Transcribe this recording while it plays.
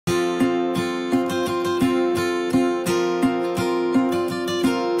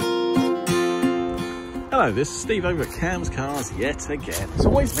Hello, this is Steve over at Cam's Cars yet again. It's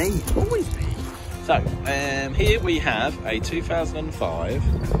always me, always me. So, here we have a 2005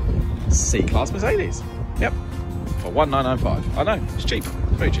 C-Class Mercedes. Yep, for 1995. I know, it's cheap,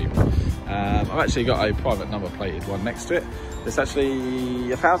 it's very cheap. I've actually got a private number plated one next to it. It's actually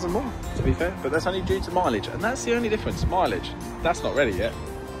 1,000 more, to be fair, but that's only due to mileage, and that's the only difference, mileage. That's not ready yet,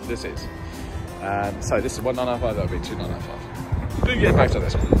 this is. So this is 1995, that'll be 2995. But get back to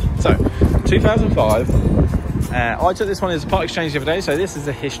this one. So, 2005, I took this one as a part exchange the other day, so this is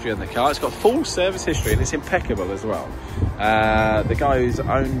the history on the car. It's got full service history and it's impeccable as well. The guy who's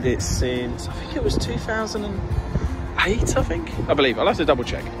owned it since, I think it was 2008, I believe. I'll have to double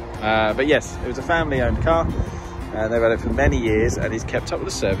check. But yes, it was a family owned car. They've had it for many years and he's kept up with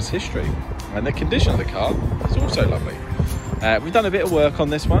the service history. And the condition of the car is also lovely. We've done a bit of work on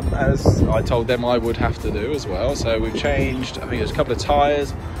this one, as I told them I would have to do as well. So we've changed, I think it was a couple of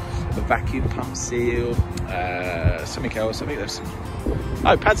tyres, the vacuum pump seal, something else. I think there's some,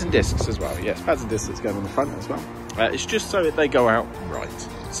 oh, pads and discs as well. Yes, pads and discs that's going on the front as well. It's just so that they go out right.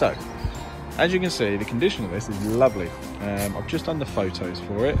 So, as you can see, the condition of this is lovely. I've just done the photos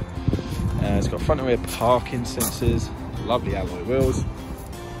for it. It's got front and rear parking sensors, lovely alloy wheels.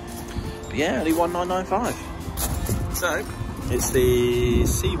 But yeah, only 1995. So, it's the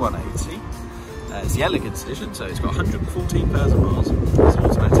C180. It's the Elegance edition, so it's got 114,000 miles. It's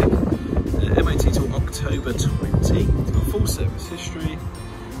automatic. MOT till October 20. It's got full service history.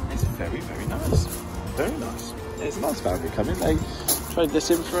 It's very, very nice. Very nice. It's a nice value coming. They traded this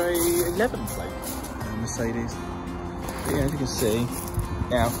in for a 11 plate Mercedes. But yeah, as you can see.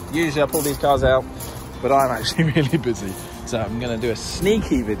 Now, usually I pull these cars out, but I'm actually really busy. So I'm going to do a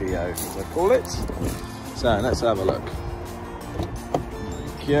sneaky video, as I call it. So let's have a look.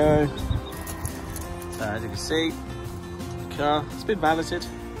 There we go. So as you can see, the car has been valeted.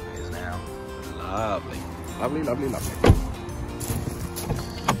 It is now lovely. Lovely, lovely, lovely.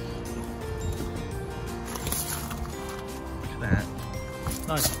 Look at that.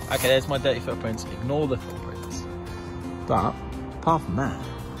 Nice. Okay, there's my dirty footprints. Ignore the footprints. But apart from that, I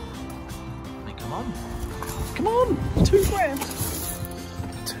mean, come on. Come on, £2 grand.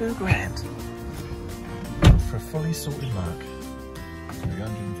 £2 grand. For a fully sorted Merc.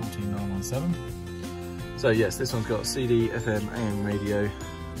 314,917. So yes, this one's got CD, FM, AM radio,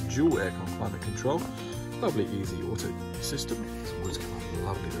 dual aircon climate control, lovely easy auto system. It's always come up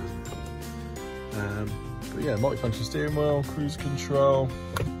lovely, doesn't it? But yeah, multifunction steering wheel, cruise control,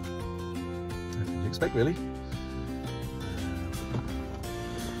 everything you expect really.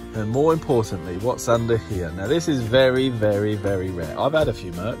 And more importantly, what's under here? Now this is very, very, very rare. I've had a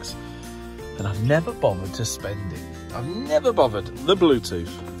few Mercs and I've never bothered to spend it. I've never bothered. The Bluetooth.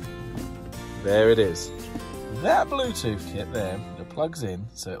 There it is. That Bluetooth kit there that plugs in,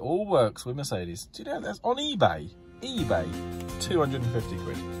 so it all works with Mercedes. Do you know that's on eBay? eBay, 250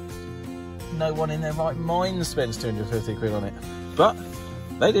 quid. No one in their right mind spends 250 quid on it, but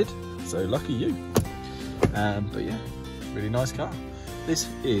they did. So lucky you. But yeah, really nice car. This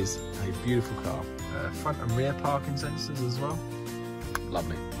is a beautiful car. Front and rear parking sensors as well.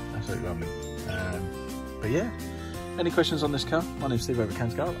 Lovely, absolutely lovely. But yeah. Any questions on this car? My name's Steve over at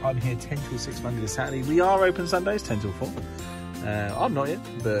Cam's Cars. I'm here 10 till 6 Monday to Saturday. We are open Sundays, 10 till 4. I'm not yet,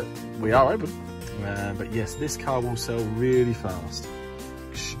 but we are open. But yes, this car will sell really fast.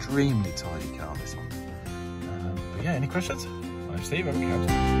 Extremely tidy car, this one. But yeah, any questions? My name's Steve over at Cam's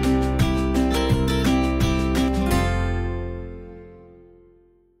Cars.